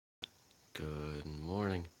Good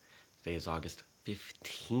morning. Today is August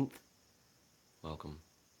 15th. Welcome.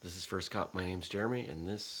 This is First Cup. My name's Jeremy, and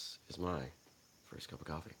this is my first cup of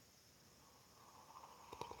coffee.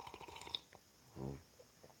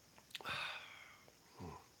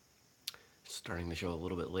 Starting the show a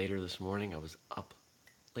little bit later this morning. I was up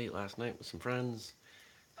late last night with some friends,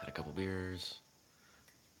 had a couple beers.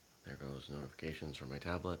 There goes notifications from my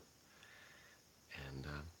tablet. And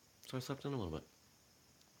so I slept in a little bit.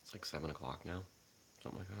 It's like 7 o'clock now,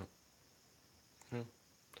 something like that. Yeah.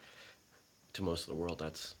 To most of the world,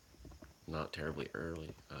 that's not terribly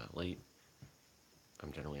late.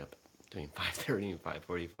 I'm generally up between 5:30 and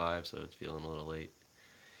 5:45, so it's feeling a little late.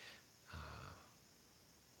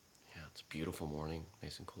 Yeah, it's a beautiful morning,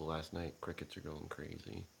 nice and cool last night. Crickets are going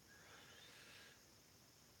crazy.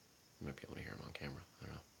 You might be able to hear them on camera. I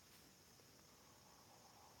don't know.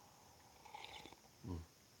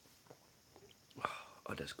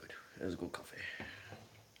 Oh, that's good. That's good coffee.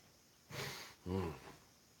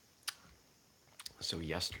 So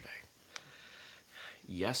yesterday,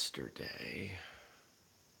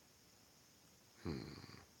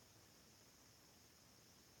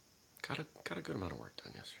 got a good amount of work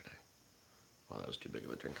done yesterday. Well, that was too big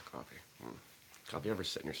of a drink of coffee. Coffee ever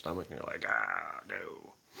sit in your stomach and you're like,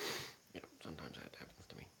 no. Yeah, sometimes that happens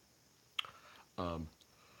to me.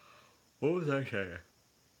 What was I saying?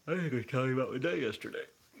 I think I was telling you about my day yesterday.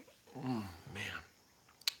 Man,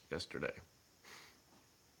 yesterday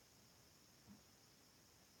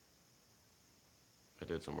I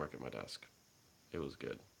did some work at my desk. It was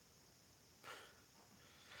good.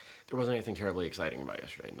 There wasn't anything terribly exciting about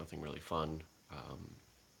yesterday. Nothing really fun.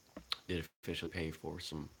 Did officially pay for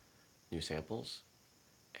some new samples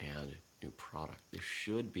and new product.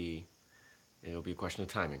 It'll be a question of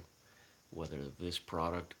timing, whether this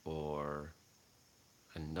product or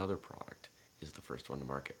another product is the first one to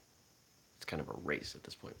market. It's kind of a race at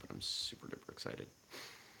this point, but I'm super duper excited.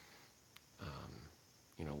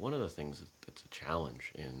 One of the things that's a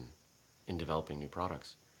challenge in developing new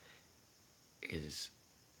products is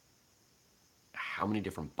how many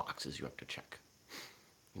different boxes you have to check.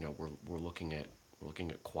 We're looking at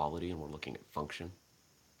quality, and we're looking at function.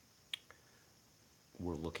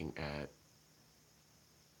 We're looking at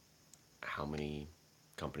how many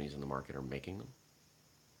companies in the market are making them.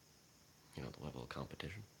 The level of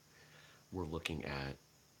competition. We're looking at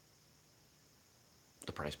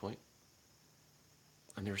the price point.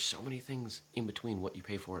 And there's so many things in between what you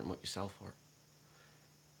pay for it and what you sell for.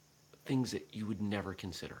 Things that you would never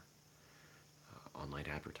consider. Online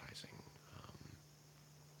advertising,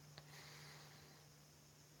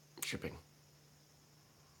 shipping,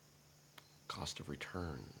 cost of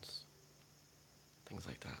returns, things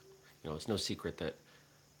like that. It's no secret that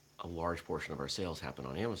a large portion of our sales happen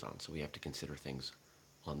on Amazon, so we have to consider things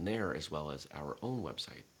on there as well as our own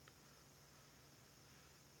website.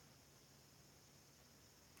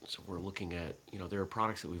 So we're looking at, there are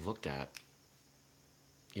products that we've looked at,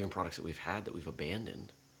 even products that we've had that we've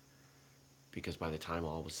abandoned because by the time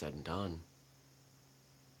all was said and done,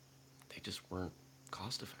 they just weren't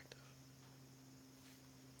cost effective.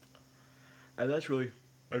 And that's really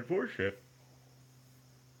unfortunate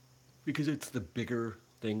because it's the bigger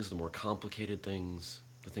things, the more complicated things,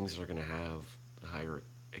 the things that are going to have the higher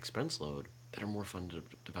expense load that are more fun to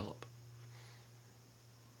develop.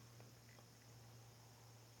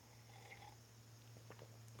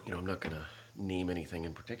 I'm not going to name anything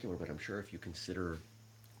in particular, but I'm sure if you consider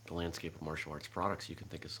the landscape of martial arts products, you can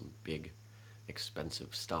think of some big,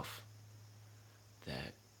 expensive stuff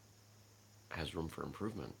that has room for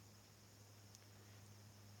improvement.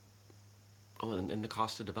 Oh, and the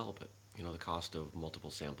cost to develop it. The cost of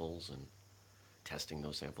multiple samples and testing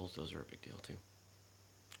those samples, those are a big deal too.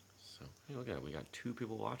 So, hey, look at it. We got 2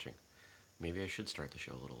 people watching. Maybe I should start the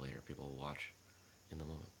show a little later. People will watch in the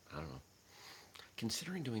moment. I don't know.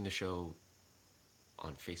 Considering doing the show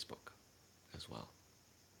on Facebook as well.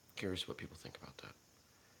 Curious what people think about that.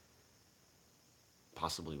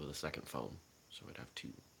 Possibly with a second phone, so we'd have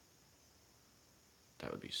 2.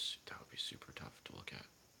 That would be super tough to look at.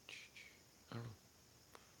 I don't know.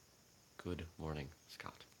 Good morning,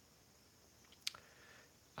 Scott.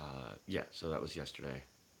 Yeah, so that was yesterday.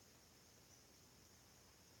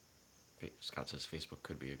 Scott says Facebook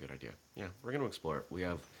could be a good idea. Yeah, we're going to explore it. We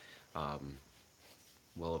have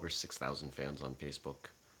well over 6,000 fans on Facebook,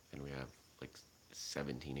 and we have like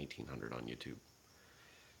 1,800 on YouTube.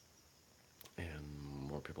 And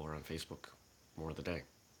more people are on Facebook more of the day.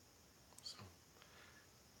 So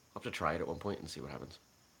I'll have to try it at one point and see what happens.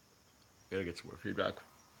 Gotta get some more feedback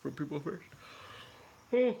from people first.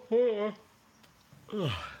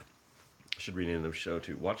 Should rename the show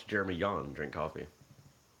to Watch Jeremy yawn, drink coffee.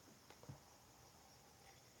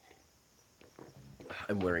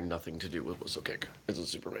 I'm wearing nothing to do with Whistle Kick. It's a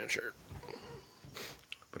Superman shirt.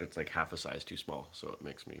 But it's like half a size too small, so it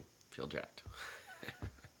makes me feel jacked.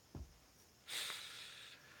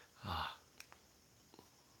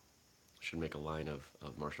 Should make a line of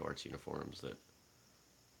martial arts uniforms that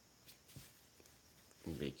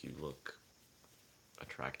make you look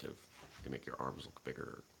attractive. They make your arms look bigger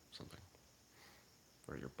or something.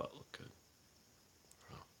 Or your butt look good.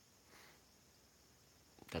 Oh.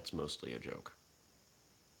 That's mostly a joke.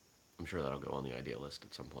 I'm sure that'll go on the idea list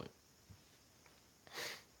at some point.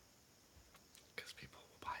 Because people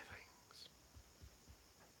will buy things.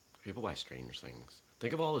 People buy strange things.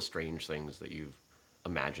 Think of all the strange things that you've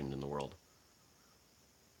imagined in the world.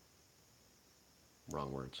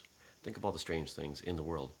 Wrong words. Think of all the strange things in the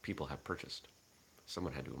world people have purchased.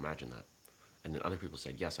 Someone had to imagine that. And then other people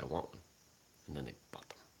said, yes, I want one. And then they bought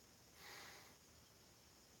them.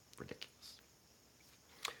 Ridiculous.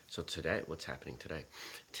 So today, what's happening today?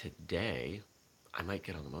 Today, I might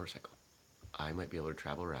get on the motorcycle. I might be able to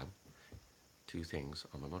travel around. 2 things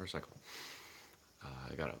on my motorcycle.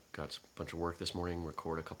 I got a bunch of work this morning,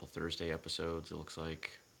 record a couple Thursday episodes, it looks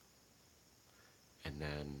like. And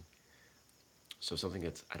then, so something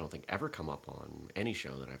that's I don't think ever come up on any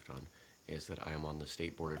show that I've done is that I am on the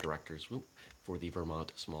state board of directors for the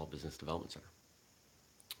Vermont Small Business Development Center.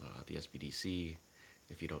 The SBDC,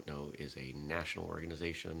 if you don't know, is a national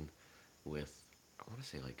organization with, I want to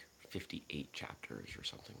say like 58 chapters or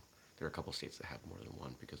something. There are a couple states that have more than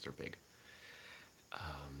one because they're big.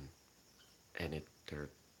 And they're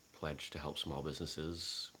pledged to help small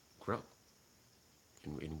businesses grow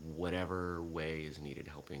in whatever way is needed,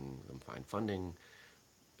 helping them find funding,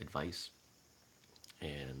 advice.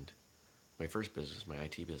 And my first business, my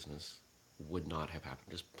IT business, would not have happened,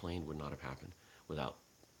 just plain would not have happened without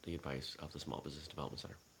the advice of the Small Business Development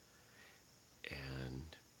Center.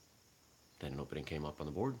 And then an opening came up on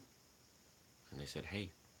the board, and they said, hey,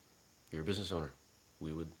 you're a business owner.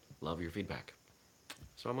 We would love your feedback.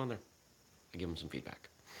 So I'm on there. I give them some feedback.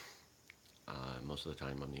 Most of the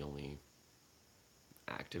time, I'm the only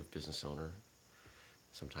active business owner.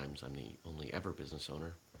 Sometimes I'm the only ever business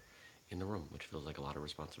owner in the room, which feels like a lot of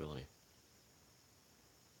responsibility.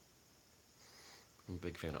 I'm a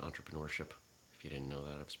big fan of entrepreneurship. If you didn't know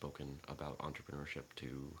that, I've spoken about entrepreneurship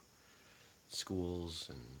to schools,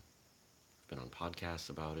 and I've been on podcasts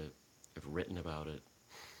about it. I've written about it.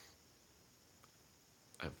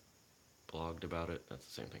 I've blogged about it. That's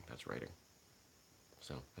the same thing. That's writing.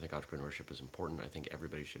 So I think entrepreneurship is important. I think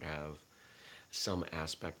everybody should have some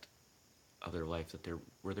aspect of their life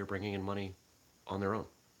where they're bringing in money on their own.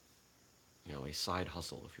 You know, a side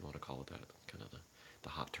hustle, if you want to call it that. It's kind of the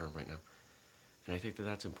hot term right now. And I think that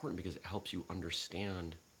that's important because it helps you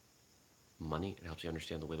understand money. It helps you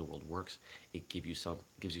understand the way the world works. It gives you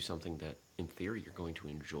something that, in theory, you're going to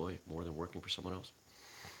enjoy more than working for someone else.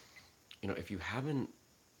 You know, if you haven't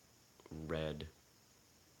read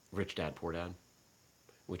Rich Dad, Poor Dad,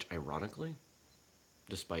 which ironically,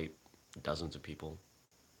 despite dozens of people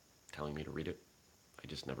telling me to read it, I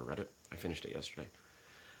just never read it. I finished it yesterday.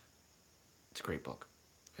 It's a great book,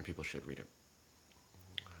 and people should read it.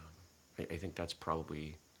 I think that's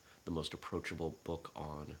probably the most approachable book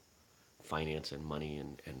on finance and money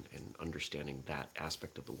and understanding that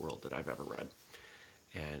aspect of the world that I've ever read.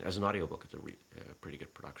 And as an audiobook, it's a pretty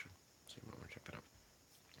good production, so you might want to check that out.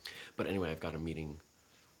 But anyway, I've got a meeting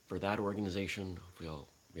for that organization. Hopefully I'll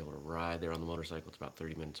be able to ride there on the motorcycle. It's about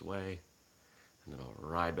 30 minutes away. And then I'll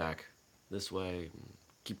ride back this way, and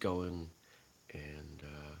keep going, and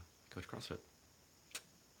coach CrossFit.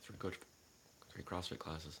 3 CrossFit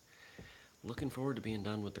classes. Looking forward to being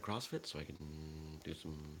done with the CrossFit so I can do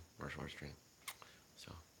some martial arts training.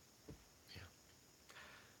 So, yeah.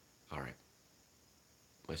 All right.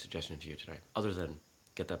 My suggestion to you today, other than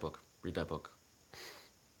get that book, read that book,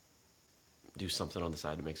 do something on the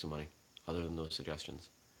side to make some money, other than those suggestions,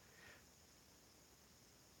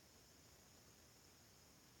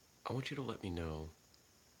 I want you to let me know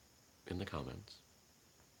in the comments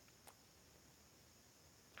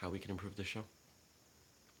how we can improve this show.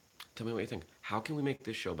 Tell me what you think. How can we make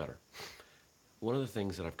this show better? One of the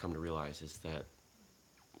things that I've come to realize is that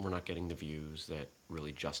we're not getting the views that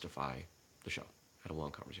really justify the show. I had a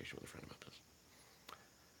long conversation with a friend about this.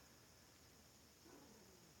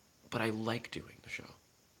 But I like doing the show.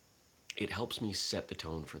 It helps me set the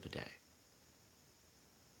tone for the day.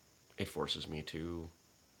 It forces me to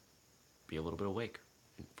be a little bit awake.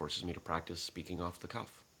 It forces me to practice speaking off the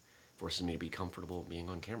cuff. It forces me to be comfortable being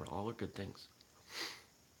on camera. All are good things.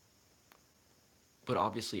 But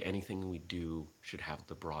obviously, anything we do should have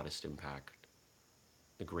the broadest impact,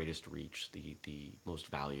 the greatest reach, the most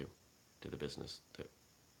value to the business that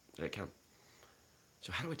it can.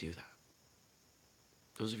 So, how do I do that?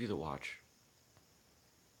 Those of you that watch,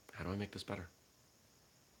 how do I make this better?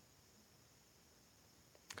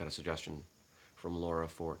 Got a suggestion from Laura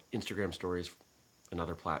for Instagram stories,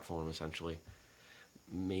 another platform essentially.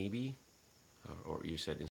 Maybe, or you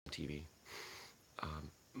said Instagram TV.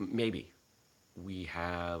 Maybe we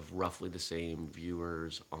have roughly the same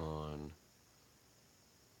viewers on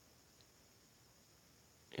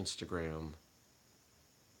Instagram,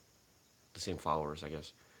 the same followers, I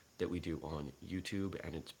guess, that we do on YouTube,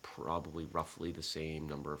 and it's probably roughly the same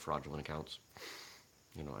number of fraudulent accounts.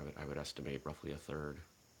 I would estimate roughly a third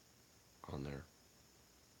on there.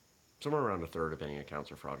 Somewhere around a third of any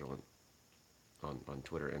accounts are fraudulent on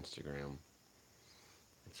Twitter, Instagram,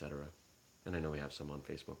 etc. And I know we have some on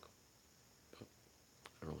Facebook. But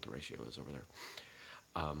I don't know what the ratio is over there.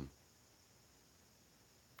 Um,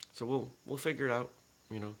 so we'll figure it out.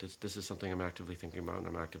 This is something I'm actively thinking about, and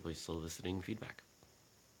I'm actively soliciting feedback.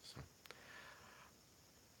 So,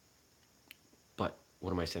 but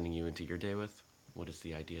what am I sending you into your day with? What is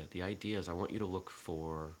the idea? The idea is I want you to look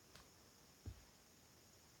for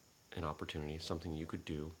an opportunity, something you could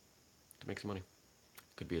do to make some money.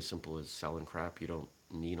 It could be as simple as selling crap you don't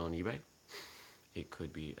need on eBay. It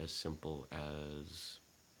could be as simple as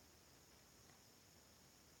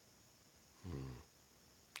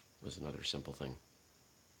was another simple thing.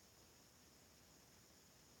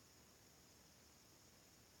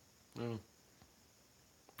 No,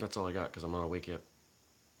 that's all I got because I'm not awake yet.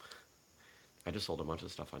 I just sold a bunch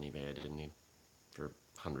of stuff on eBay I didn't need for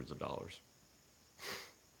hundreds of dollars.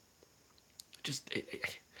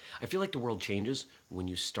 I feel like the world changes when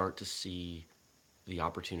you start to see the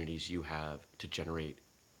opportunities you have to generate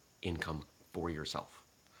income for yourself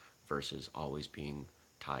versus always being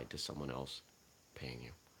tied to someone else paying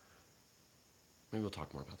you. Maybe we'll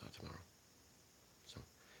talk more about that tomorrow. So,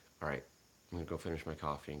 all right, I'm going to go finish my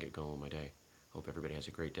coffee and get going with my day. Hope everybody has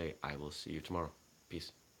a great day. I will see you tomorrow.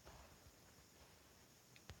 Peace.